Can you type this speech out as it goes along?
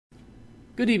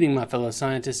Good evening, my fellow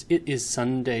scientists. It is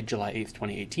Sunday, July 8th,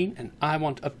 2018, and I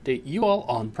want to update you all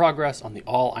on progress on the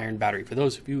all-iron battery. For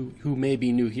those of you who may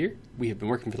be new here, we have been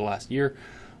working for the last year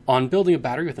on building a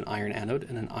battery with an iron anode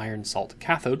and an iron salt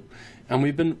cathode, and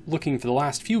we've been looking for the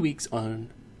last few weeks on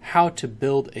how to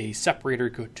build a separator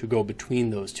to go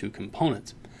between those two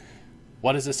components.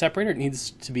 What is a separator? It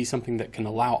needs to be something that can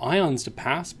allow ions to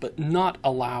pass, but not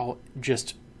allow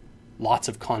just lots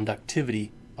of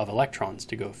conductivity of electrons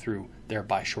to go through,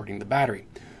 thereby shorting the battery.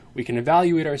 We can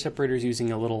evaluate our separators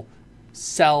using a little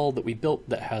cell that we built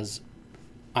that has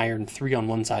iron 3 on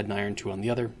one side and iron 2 on the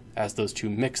other. As those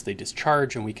two mix, they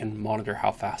discharge, and we can monitor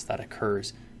how fast that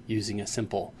occurs using a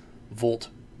simple volt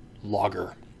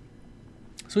logger.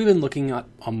 So we've been looking at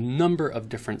a number of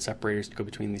different separators to go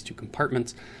between these two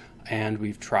compartments, and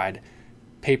we've tried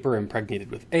paper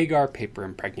impregnated with agar, paper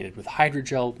impregnated with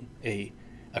hydrogel, a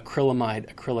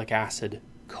acrylamide-acrylic acid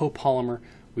co-polymer.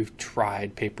 We've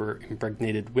tried paper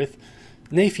impregnated with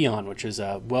Nafion, which is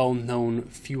a well-known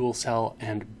fuel cell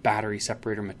and battery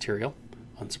separator material.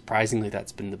 Unsurprisingly,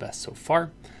 that's been the best so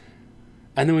far.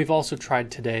 And then we've also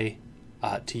tried today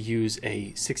to use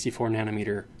a 64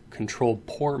 nanometer controlled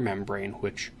pore membrane,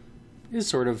 which is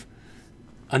sort of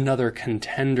another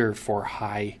contender for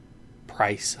high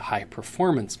price, high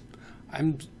performance.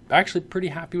 I'm actually pretty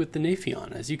happy with the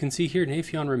Nafion. As you can see here,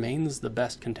 Nafion remains the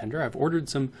best contender. I've ordered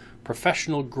some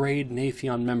professional grade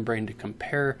Nafion membrane to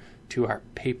compare to our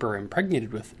paper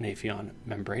impregnated with Nafion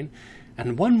membrane.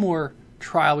 And one more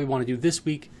trial we want to do this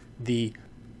week, the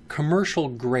commercial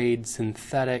grade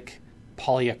synthetic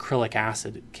polyacrylic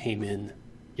acid came in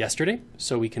yesterday,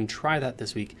 so we can try that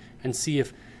this week and see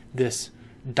if this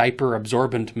diaper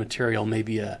absorbent material may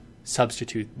be a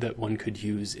substitute that one could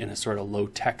use in a sort of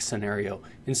low-tech scenario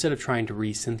instead of trying to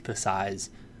resynthesize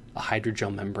a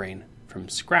hydrogel membrane from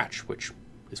scratch, which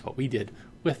is what we did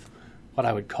with what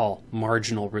I would call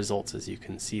marginal results, as you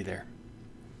can see there.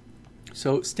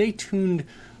 So stay tuned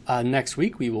next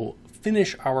week. We will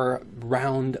finish our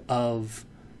round of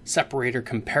separator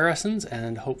comparisons,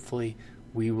 and hopefully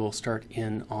we will start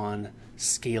in on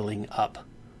scaling up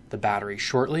the battery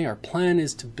shortly. Our plan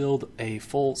is to build a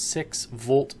full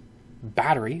 6-volt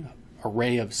battery,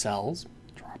 array of cells,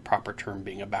 our proper term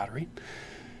being a battery,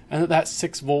 and that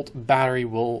 6-volt battery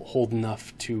will hold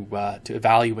enough to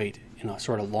evaluate in a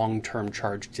sort of long-term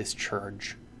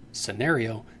charge-discharge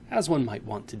scenario, as one might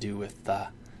want to do with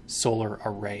solar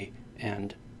array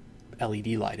and LED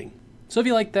lighting. So if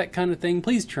you like that kind of thing,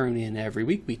 please tune in every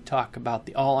week. We talk about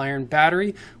the all-iron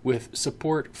battery with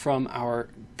support from our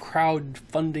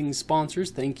crowdfunding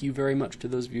sponsors. Thank you very much to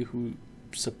those of you who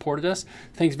supported us.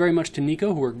 Thanks very much to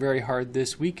Nico, who worked very hard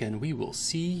this week, and we will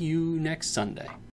see you next Sunday.